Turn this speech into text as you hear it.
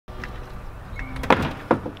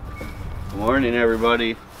Morning,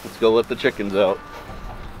 everybody. Let's go let the chickens out.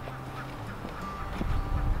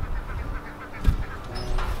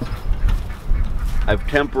 I've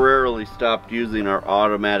temporarily stopped using our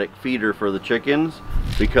automatic feeder for the chickens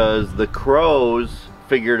because the crows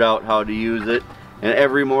figured out how to use it, and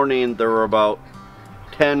every morning there were about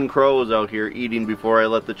 10 crows out here eating before I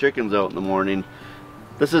let the chickens out in the morning.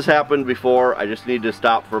 This has happened before. I just need to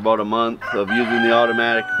stop for about a month of using the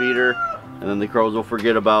automatic feeder, and then the crows will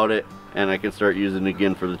forget about it and I can start using it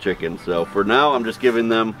again for the chickens. So for now, I'm just giving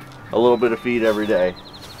them a little bit of feed every day.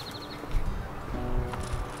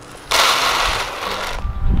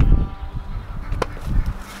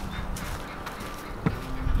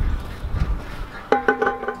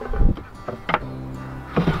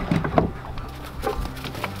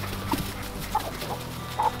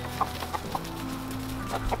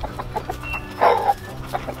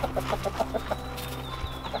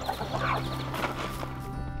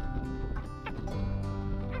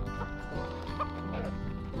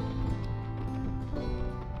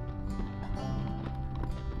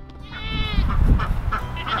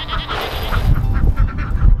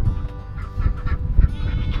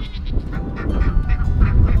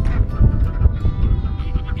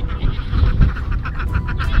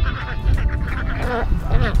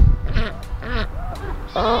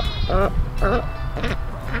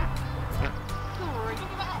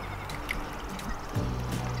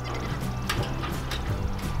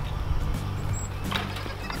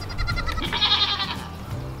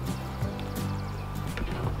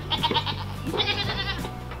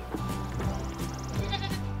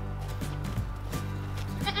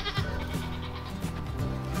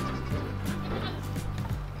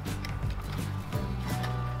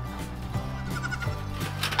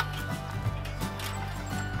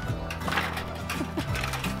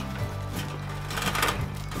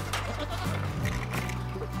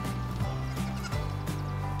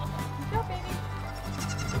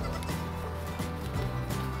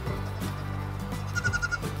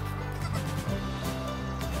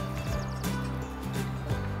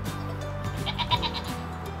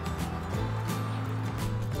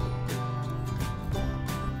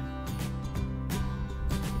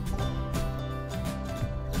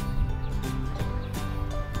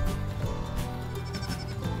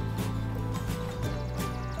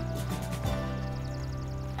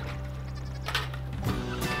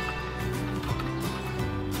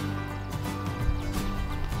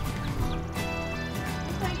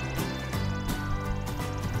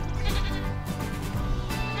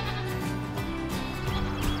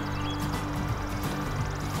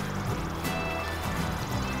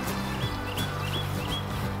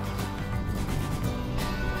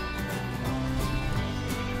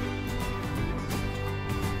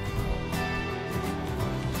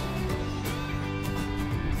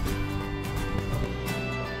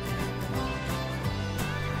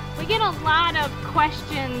 We get a lot of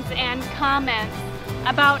questions and comments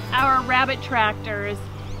about our rabbit tractors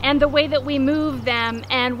and the way that we move them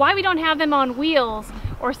and why we don't have them on wheels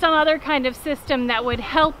or some other kind of system that would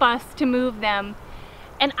help us to move them.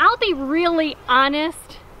 And I'll be really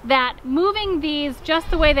honest that moving these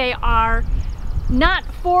just the way they are, not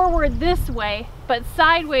forward this way, but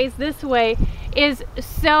sideways this way, is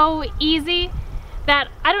so easy that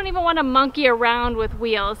I don't even want to monkey around with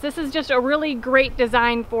wheels. This is just a really great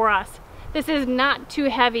design for us. This is not too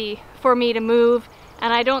heavy for me to move,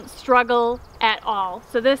 and I don't struggle at all.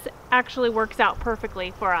 So this actually works out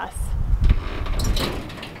perfectly for us.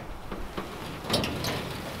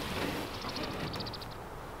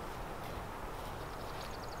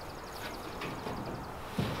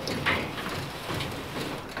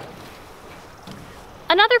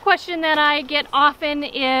 Another question that I get often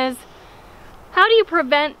is, how do you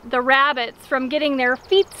prevent the rabbits from getting their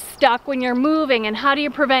feet stuck when you're moving, and how do you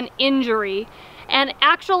prevent injury? And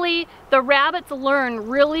actually, the rabbits learn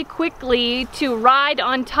really quickly to ride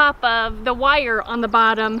on top of the wire on the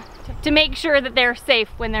bottom to make sure that they're safe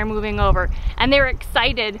when they're moving over. And they're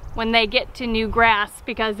excited when they get to new grass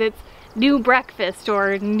because it's new breakfast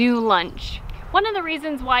or new lunch. One of the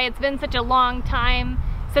reasons why it's been such a long time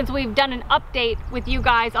since we've done an update with you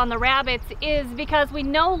guys on the rabbits is because we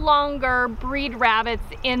no longer breed rabbits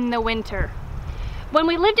in the winter. When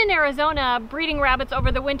we lived in Arizona, breeding rabbits over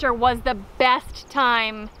the winter was the best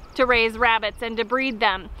time to raise rabbits and to breed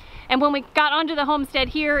them. And when we got onto the homestead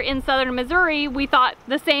here in southern Missouri, we thought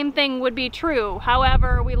the same thing would be true.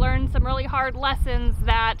 However, we learned some really hard lessons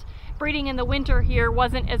that breeding in the winter here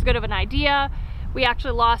wasn't as good of an idea. We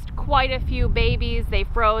actually lost quite a few babies. They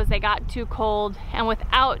froze, they got too cold, and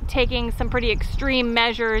without taking some pretty extreme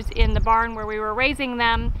measures in the barn where we were raising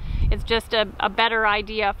them, It's just a better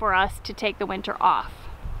idea for us to take the winter off.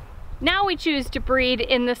 Now we choose to breed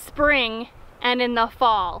in the spring and in the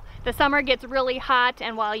fall. The summer gets really hot,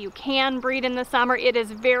 and while you can breed in the summer, it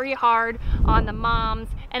is very hard on the moms,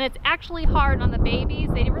 and it's actually hard on the babies.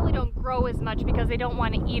 They really don't grow as much because they don't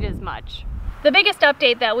want to eat as much. The biggest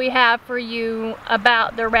update that we have for you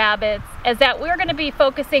about the rabbits is that we're going to be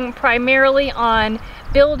focusing primarily on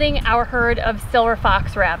building our herd of silver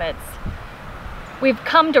fox rabbits. We've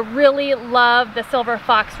come to really love the silver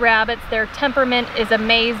fox rabbits. Their temperament is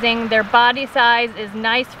amazing. Their body size is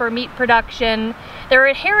nice for meat production. They're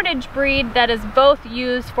a heritage breed that is both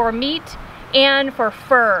used for meat and for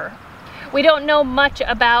fur. We don't know much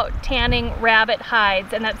about tanning rabbit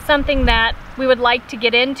hides, and that's something that we would like to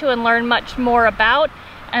get into and learn much more about,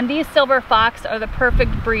 and these silver fox are the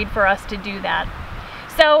perfect breed for us to do that.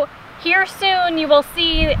 So here soon you will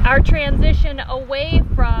see our transition away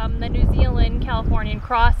from the New Zealand Californian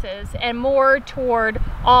crosses and more toward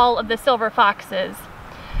all of the silver foxes.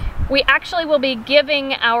 We actually will be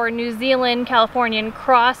giving our New Zealand Californian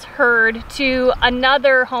cross herd to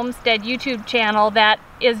another homestead YouTube channel that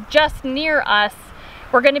is just near us.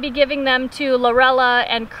 We're going to be giving them to Lorella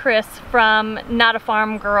and Chris from Not a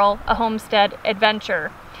Farm Girl, a Homestead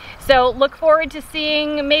Adventure. So look forward to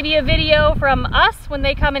seeing maybe a video from us when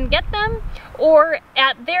they come and get them, or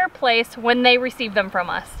at their place when they receive them from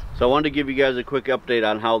us. So I wanted to give you guys a quick update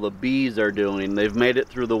on how the bees are doing. They've made it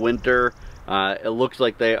through the winter. It looks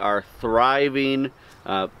like they are thriving.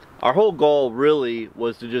 Our whole goal really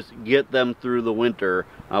was to just get them through the winter.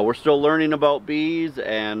 We're still learning about bees,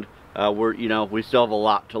 and we still have a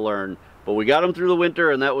lot to learn. But we got them through the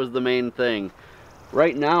winter, and that was the main thing.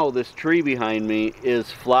 Right now, this tree behind me is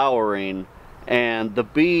flowering, and the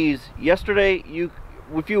bees, yesterday,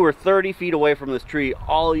 if you were 30 feet away from this tree,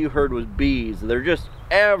 all you heard was bees. They're just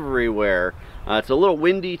everywhere. It's a little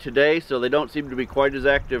windy today, so they don't seem to be quite as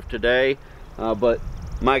active today, but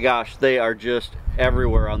my gosh, they are just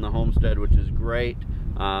everywhere on the homestead, which is great.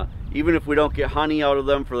 Even if we don't get honey out of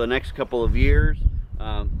them for the next couple of years,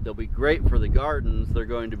 they'll be great for the gardens. They're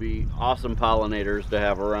going to be awesome pollinators to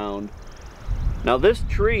have around. Now this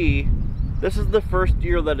tree, this is the first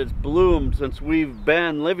year that it's bloomed since we've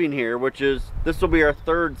been living here, this will be our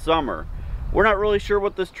third summer. We're not really sure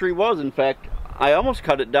what this tree was. In fact, I almost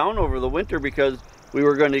cut it down over the winter because we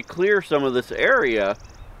were going to clear some of this area.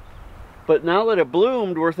 But now that it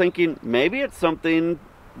bloomed, we're thinking maybe it's something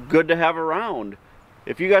good to have around.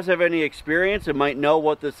 If you guys have any experience and might know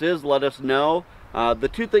what this is, let us know. The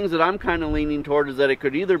two things that I'm kind of leaning toward is that it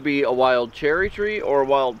could either be a wild cherry tree or a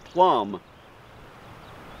wild plum.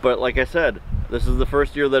 But like I said, this is the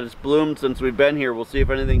first year that it's bloomed since we've been here. We'll see if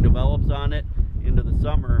anything develops on it into the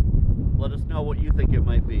summer. Let us know what you think it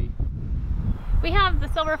might be. We have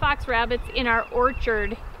the silver fox rabbits in our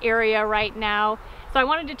orchard area right now. So I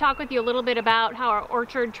wanted to talk with you a little bit about how our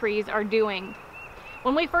orchard trees are doing.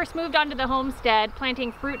 When we first moved onto the homestead,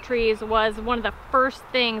 planting fruit trees was one of the first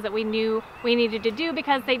things that we knew we needed to do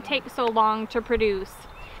because they take so long to produce.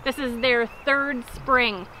 This is their third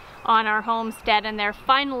spring on our homestead, and they're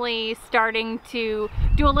finally starting to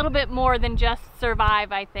do a little bit more than just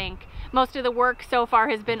survive, I think. Most of the work so far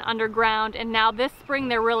has been underground, and now this spring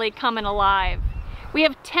they're really coming alive. We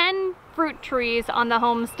have 10 fruit trees on the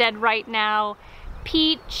homestead right now: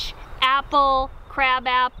 peach, apple,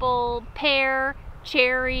 crabapple, pear,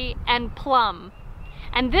 cherry, and plum.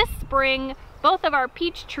 And this spring, both of our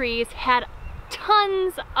peach trees had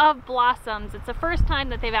tons of blossoms. It's the first time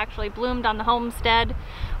that they've actually bloomed on the homestead.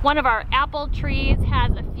 One of our apple trees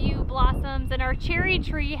has a few blossoms, and our cherry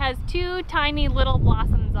tree has 2 tiny little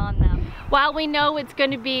blossoms on them. While we know it's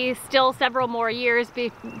going to be still several more years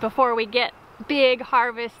before we get big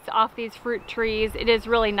harvests off these fruit trees, it is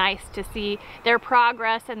really nice to see their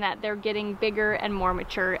progress and that they're getting bigger and more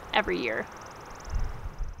mature every year.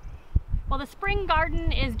 Well, the spring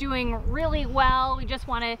garden is doing really well. We just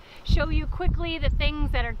want to show you quickly the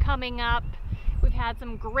things that are coming up. We've had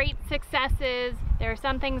some great successes. There are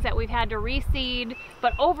some things that we've had to reseed,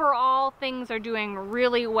 but overall things are doing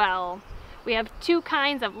really well. We have 2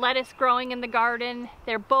 kinds of lettuce growing in the garden.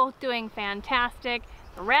 They're both doing fantastic.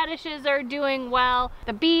 The radishes are doing well.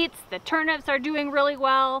 The beets, the turnips are doing really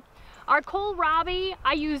well. Our kohlrabi,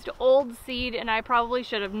 I used old seed and I probably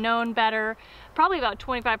should have known better. Probably about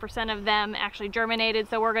 25% of them actually germinated,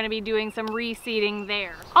 so we're going to be doing some reseeding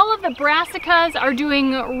there. All of the brassicas are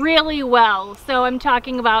doing really well. So I'm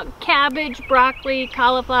talking about cabbage, broccoli,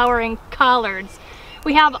 cauliflower, and collards.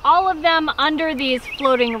 We have all of them under these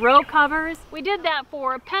floating row covers. We did that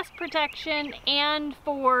for pest protection and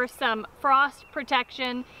for some frost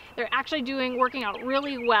protection. They're actually working out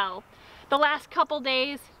really well. The last couple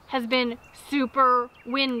days has been super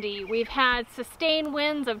windy. We've had sustained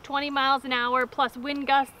winds of 20 miles an hour plus wind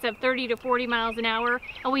gusts of 30 to 40 miles an hour,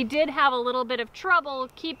 and we did have a little bit of trouble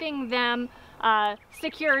keeping them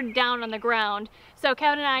secured down on the ground. So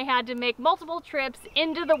Kevin and I had to make multiple trips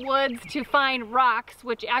into the woods to find rocks,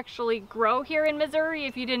 which actually grow here in Missouri.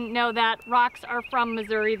 If you didn't know that, rocks are from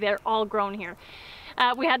Missouri. They're all grown here.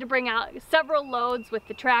 We had to bring out several loads with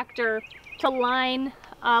the tractor to line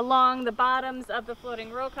along the bottoms of the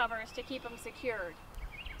floating row covers to keep them secured.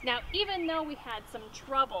 Now, even though we had some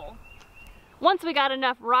trouble, once we got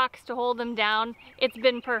enough rocks to hold them down, it's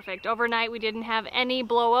been perfect. Overnight we didn't have any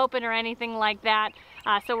blow open or anything like that,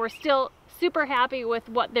 so we're still super happy with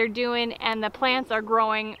what they're doing, and the plants are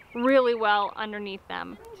growing really well underneath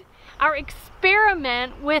them. Our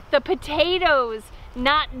experiment with the potatoes,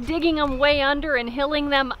 not digging them way under and hilling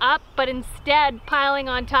them up, but instead piling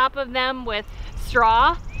on top of them with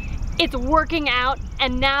straw, it's working out,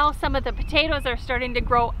 and now some of the potatoes are starting to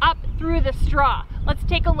grow up through the straw. Let's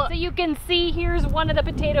take a look. So you can see here's one of the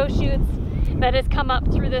potato shoots that has come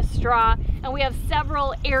up through the straw, and we have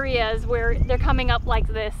several areas where they're coming up like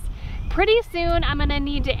this. Pretty soon I'm gonna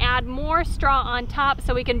need to add more straw on top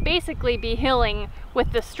so we can basically be hilling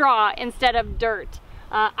with the straw instead of dirt.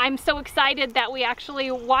 I'm so excited that we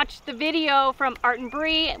actually watched the video from Art and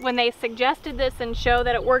Bree when they suggested this and show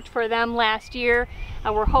that it worked for them last year.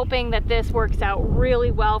 We're hoping that this works out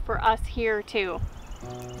really well for us here too.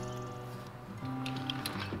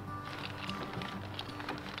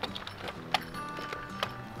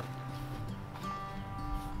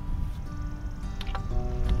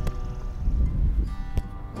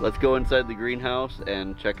 Let's go inside the greenhouse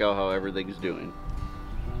and check out how everything's doing.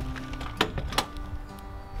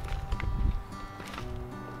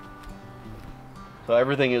 So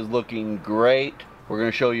everything is looking great. We're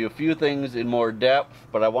going to show you a few things in more depth,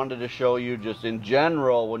 but I wanted to show you just in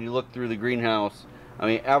general, when you look through the greenhouse, I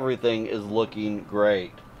mean, everything is looking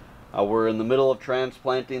great. We're in the middle of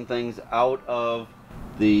transplanting things out of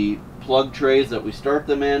the plug trays that we start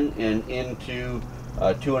them in and into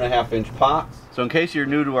 2.5-inch pots. So in case you're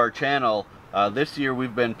new to our channel, this year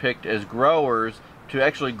we've been picked as growers to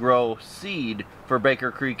actually grow seed for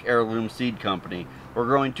Baker Creek Heirloom Seed Company. We're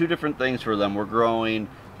growing two different things for them. We're growing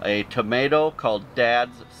a tomato called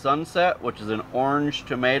Dad's Sunset, which is an orange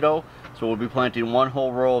tomato. So we'll be planting one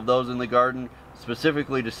whole row of those in the garden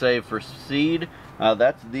specifically to save for seed.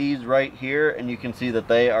 That's these right here, and you can see that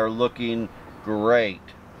they are looking great.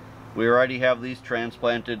 We already have these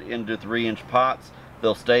transplanted into 3-inch pots.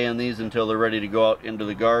 They'll stay in these until they're ready to go out into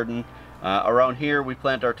the garden. Around here we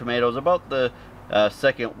plant our tomatoes about the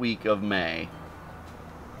second week of May.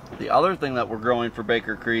 The other thing that we're growing for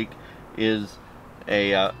Baker Creek is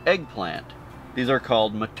a eggplant. These are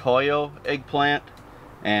called Matoyo eggplant,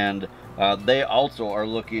 and they also are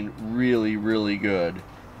looking really, really good.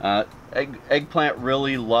 Eggplant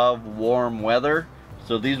really love warm weather,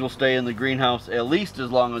 so these will stay in the greenhouse at least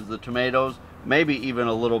as long as the tomatoes, maybe even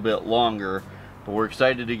a little bit longer. But we're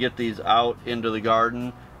excited to get these out into the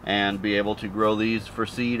garden and be able to grow these for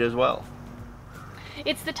seed as well.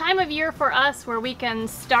 It's the time of year for us where we can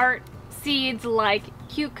start seeds like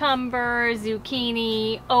cucumber,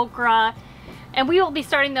 zucchini, okra, and we will be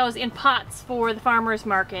starting those in pots for the farmer's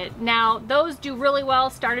market. Now, those do really well,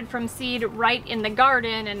 started from seed right in the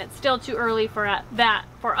garden, and it's still too early for that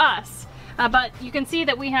for us. But you can see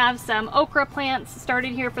that we have some okra plants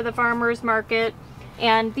started here for the farmer's market,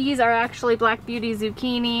 and these are actually Black Beauty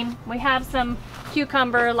zucchini. We have some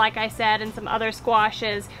cucumber, like I said, and some other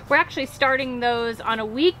squashes. We're actually starting those on a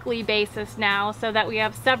weekly basis now so that we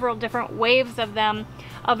have several different waves of them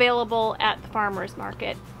available at the farmer's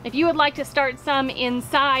market. If you would like to start some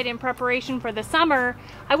inside in preparation for the summer,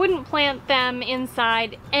 I wouldn't plant them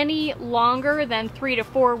inside any longer than 3 to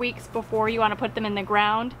 4 weeks before you want to put them in the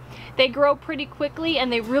ground. They grow pretty quickly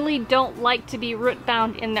and they really don't like to be root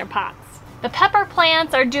bound in their pots. The pepper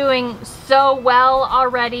plants are doing so well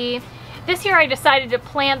already. This year I decided to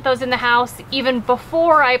plant those in the house even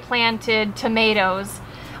before I planted tomatoes.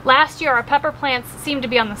 Last year our pepper plants seemed to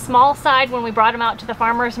be on the small side when we brought them out to the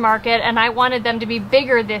farmer's market, and I wanted them to be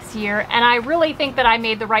bigger this year, and I really think that I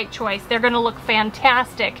made the right choice. They're going to look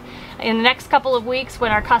fantastic in the next couple of weeks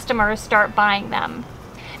when our customers start buying them.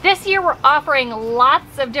 This year we're offering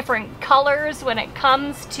lots of different colors when it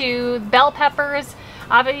comes to bell peppers.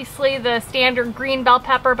 Obviously the standard green bell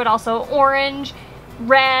pepper, but also orange,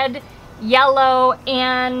 red, yellow,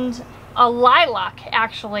 and a lilac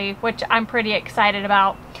actually, which I'm pretty excited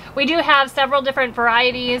about. We do have several different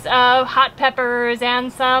varieties of hot peppers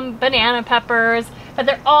and some banana peppers, but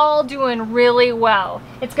they're all doing really well.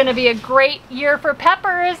 It's going to be a great year for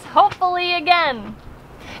peppers, hopefully again.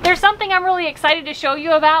 There's something I'm really excited to show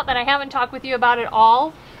you about that I haven't talked with you about at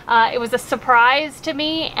all. It was a surprise to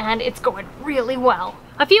me and it's going really well.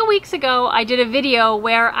 A few weeks ago I did a video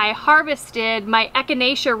where I harvested my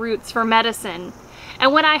echinacea roots for medicine.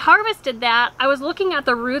 And when I harvested that, I was looking at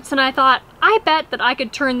the roots and I thought, I bet that I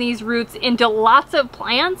could turn these roots into lots of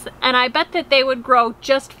plants and I bet that they would grow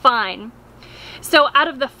just fine. So out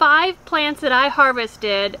of the 5 plants that I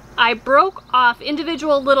harvested, I broke off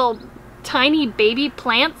individual little tiny baby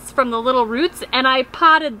plants from the little roots and I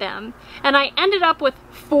potted them. And I ended up with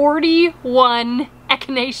 41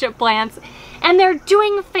 echinacea plants and they're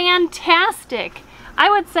doing fantastic. I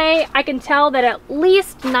would say I can tell that at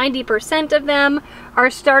least 90% of them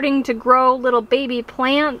are starting to grow little baby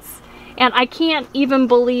plants and I can't even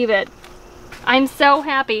believe it. I'm so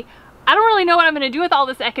happy. I don't really know what I'm going to do with all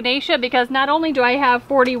this echinacea because not only do I have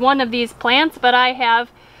 41 of these plants, but I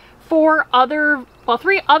have 3 other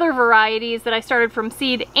varieties that I started from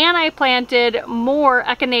seed, and I planted more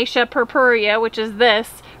Echinacea purpurea, which is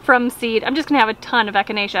this, from seed. I'm just going to have a ton of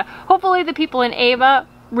Echinacea. Hopefully the people in Ava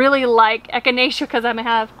really like Echinacea because I'm going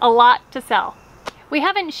to have a lot to sell. We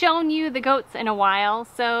haven't shown you the goats in a while,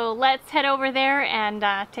 so let's head over there and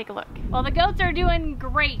take a look. Well, the goats are doing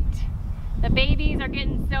great. The babies are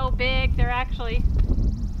getting so big, they're actually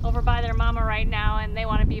over by their mama right now and they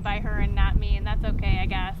want to be by her and not me, and that's okay, I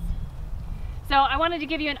guess. So I wanted to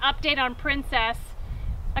give you an update on Princess.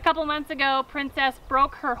 A couple months ago, Princess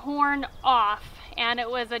broke her horn off and it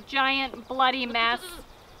was a giant bloody mess.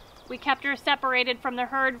 We kept her separated from the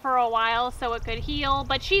herd for a while so it could heal,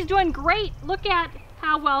 but she's doing great. Look at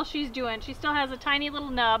how well she's doing. She still has a tiny little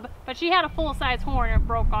nub, but she had a full-size horn and it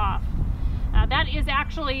broke off. That is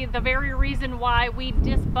actually the very reason why we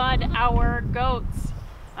disbud our goats.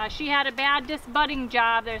 She had a bad disbudding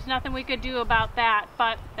job. There's nothing we could do about that,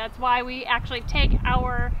 but that's why we actually take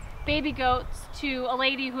our baby goats to a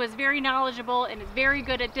lady who is very knowledgeable and is very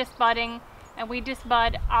good at disbudding, and we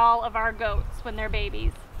disbud all of our goats when they're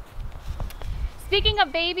babies. Speaking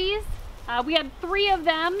of babies, we had 3 of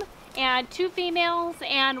them, and 2 females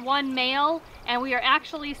and 1 male, and we are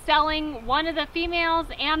actually selling one of the females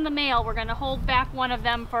and the male. We're going to hold back one of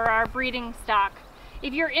them for our breeding stock.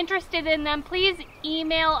 If you're interested in them, please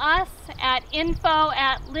email us at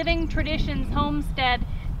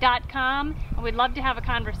info@livingtraditionshomestead.com, and we'd love to have a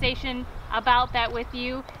conversation about that with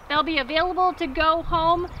you. They'll be available to go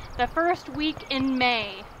home the first week in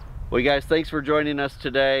May. Well, you guys, thanks for joining us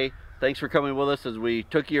today. Thanks for coming with us as we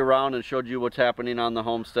took you around and showed you what's happening on the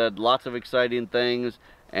homestead. Lots of exciting things,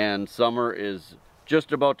 and summer is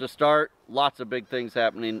just about to start. Lots of big things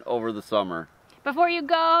happening over the summer. Before you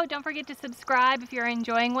go, don't forget to subscribe if you're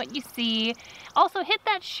enjoying what you see. Also hit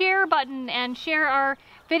that share button and share our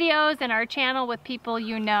videos and our channel with people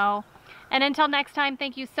you know. And until next time,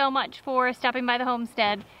 thank you so much for stopping by the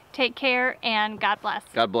homestead. Take care and God bless.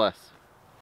 God bless.